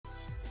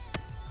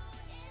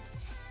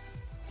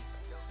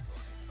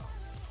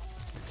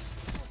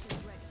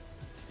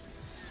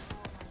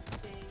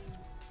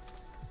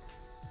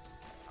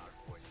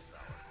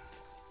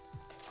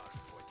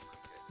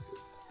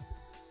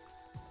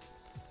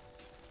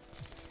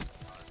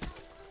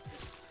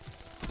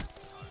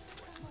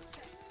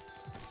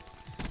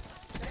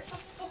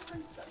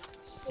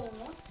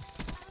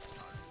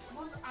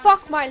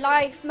my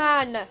life,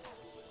 man.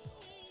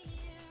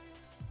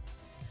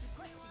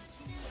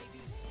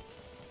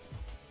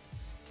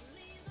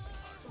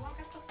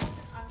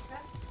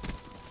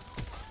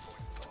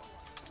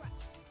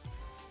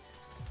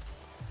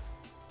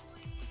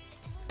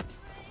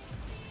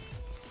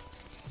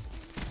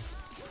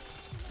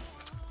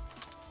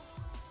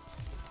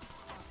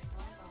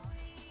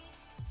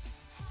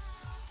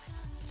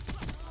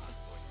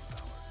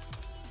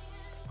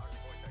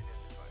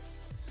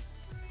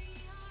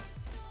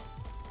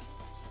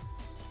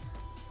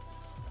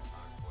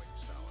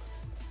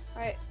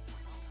 Right.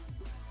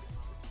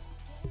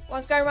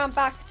 One's going around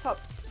back, top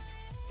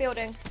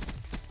building.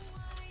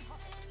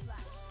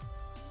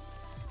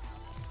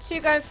 Two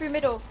going through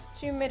middle.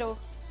 Two middle.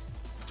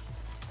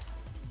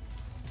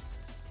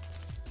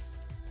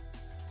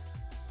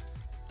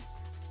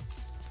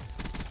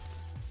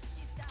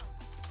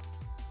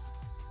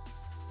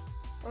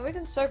 Well, we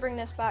can so bring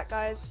this back,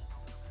 guys.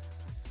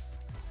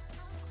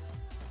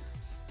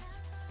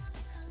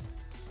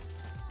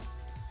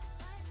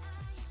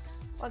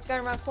 One's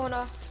going around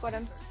corner. Got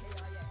him.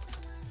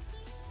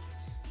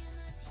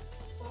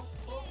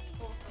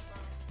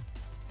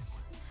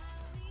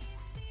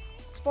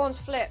 Spawn's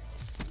flipped.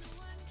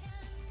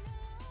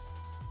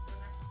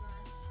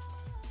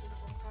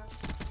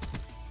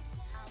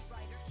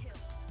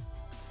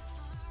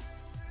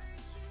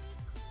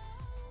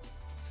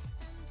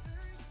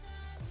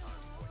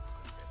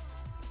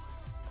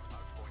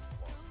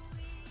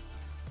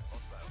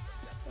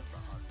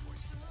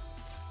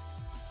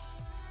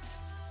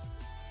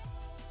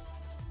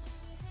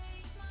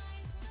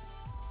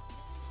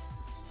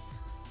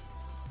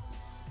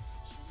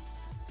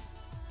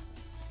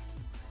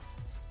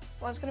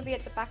 One's gonna be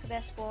at the back of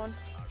their spawn.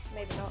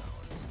 Maybe not.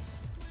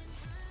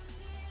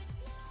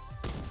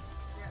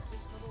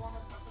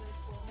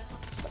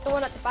 Got the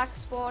one at the back of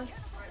spawn.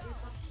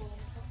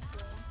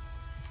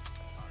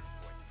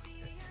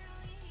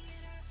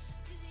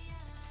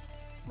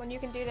 When you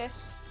can do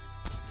this.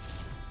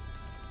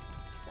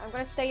 I'm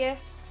gonna stay here.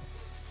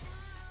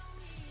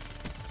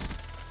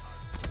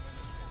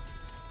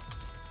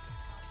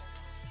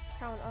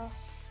 Counter.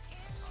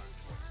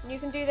 And you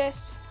can do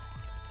this.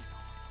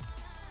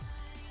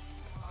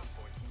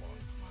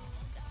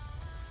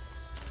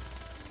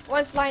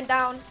 One's lying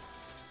down.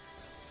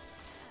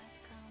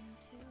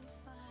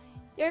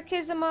 Yo,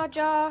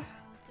 Kizamaja.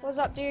 What's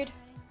up, dude?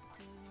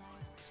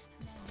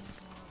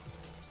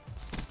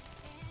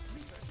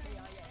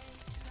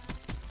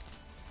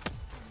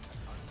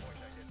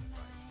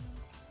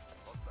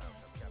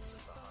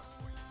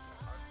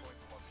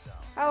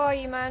 How are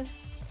you, man?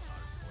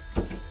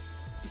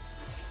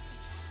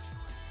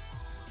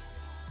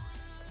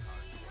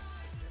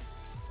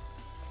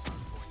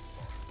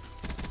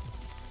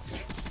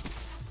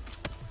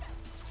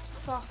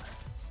 Fuck.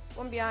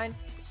 One behind.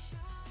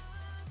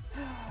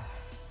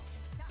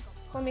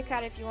 Call me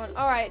Cat if you want.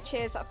 Alright,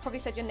 cheers. I probably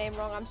said your name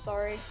wrong. I'm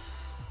sorry.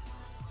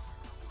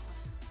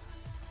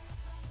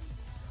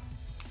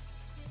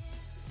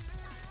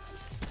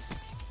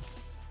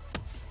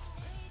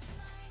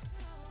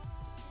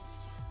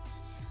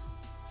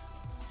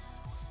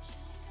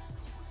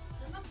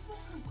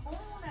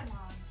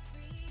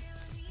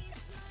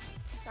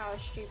 That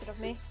was stupid of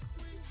me.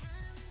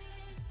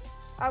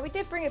 We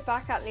did bring it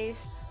back at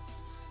least.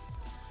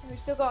 We've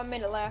still got a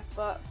minute left,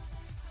 but...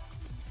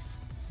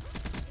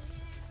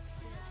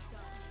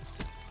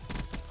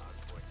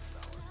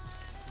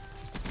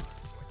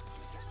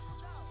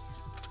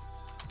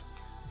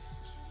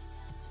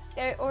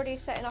 they're already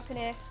setting up in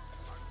here.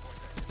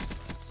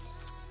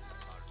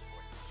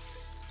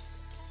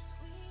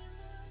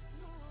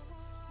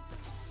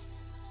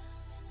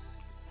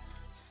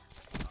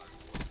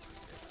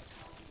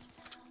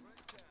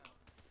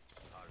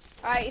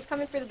 Alright, he's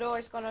coming through the door,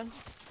 he's gone on.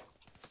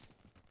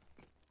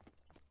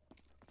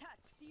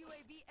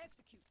 UAV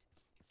execute.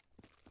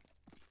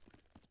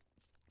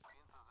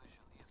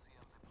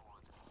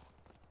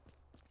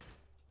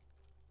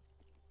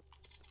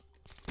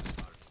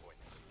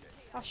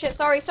 Oh shit,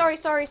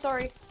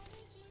 sorry.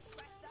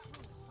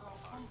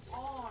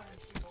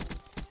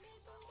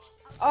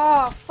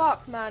 Oh,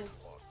 fuck, man.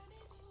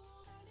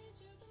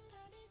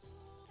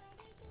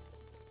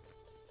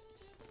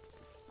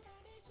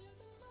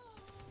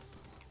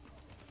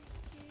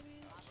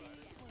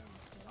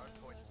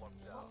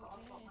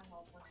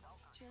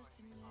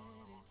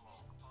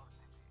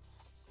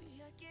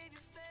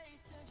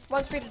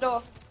 One's through the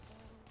door.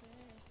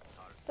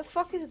 The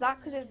fuck is that?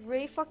 Because it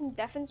really fucking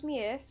deafens me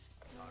here.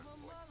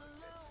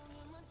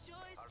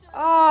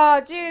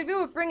 Oh, dude, we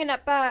were bringing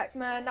that back,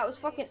 man. That was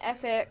fucking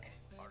epic.